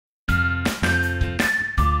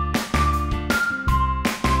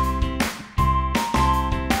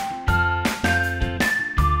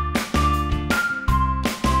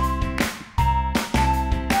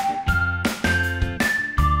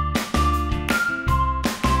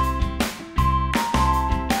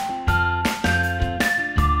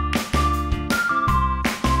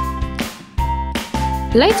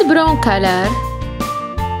light brown color,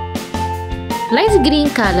 light green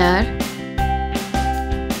color,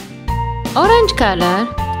 orange color,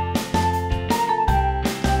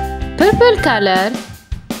 purple color,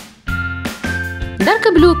 dark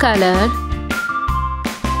blue color,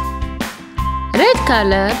 red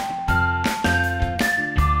color,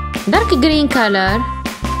 dark green color,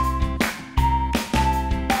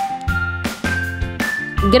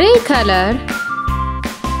 gray color,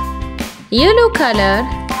 yellow color,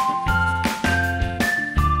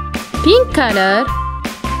 pink color,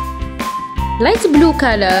 light blue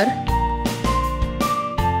color,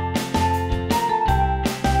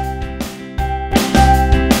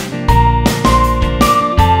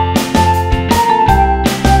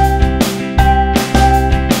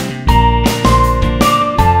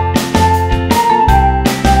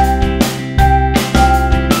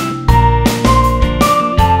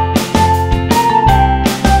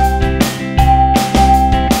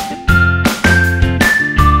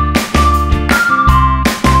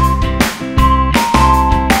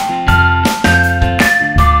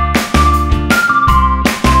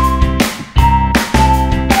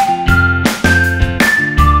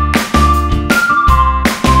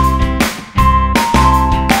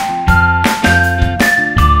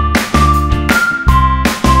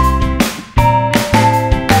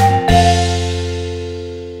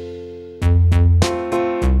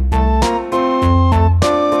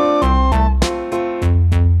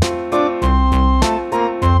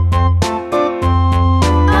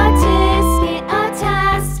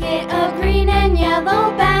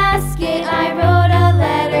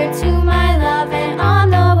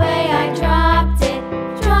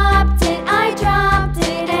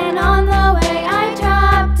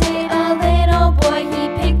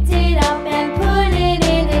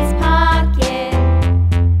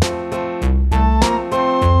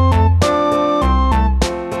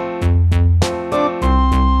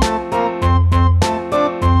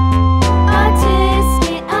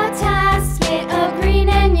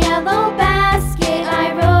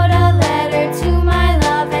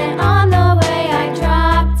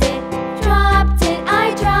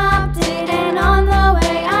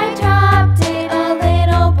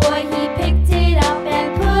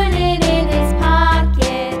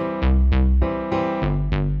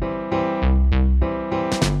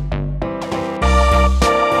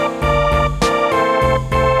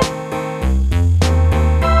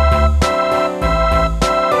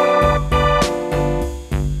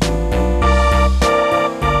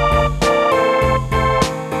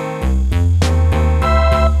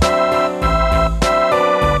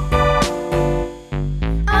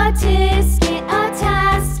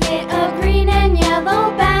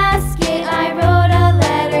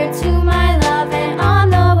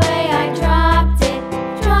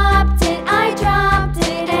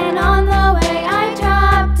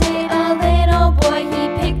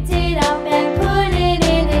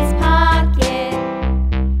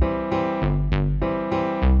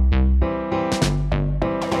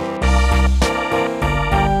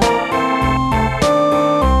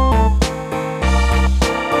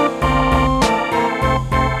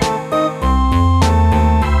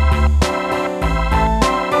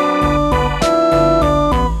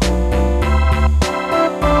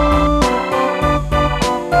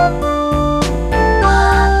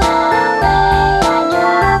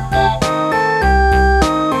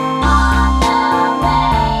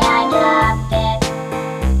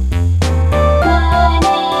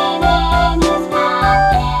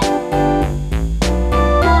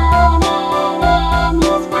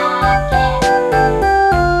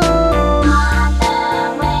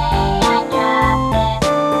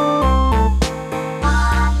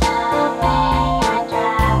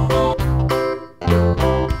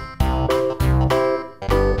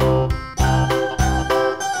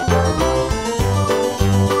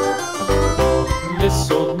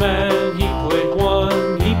 This old man, he played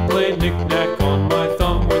one. He played knick-knack on my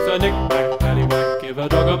thumb with a knick-knack, paddywhack, give a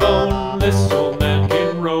dog a bone. This old man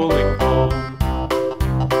came rolling home.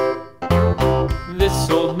 This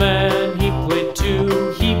old man, he played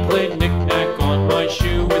two. He played knick-knack on my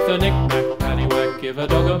shoe with a knick-knack, paddywhack, give a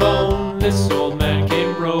dog a bone. This old man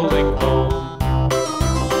came rolling home.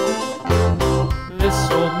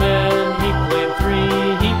 This old man, he played three.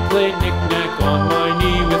 He played knick-knack on my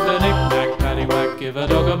knee with a knick-knack, paddywhack, give a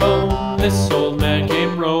dog a bone. This old man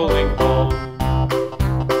came rolling home.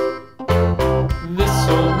 This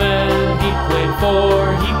old man, he played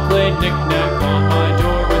four. He played knick-knack on my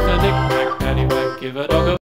door with a knick-knack, paddywhack, give a dog a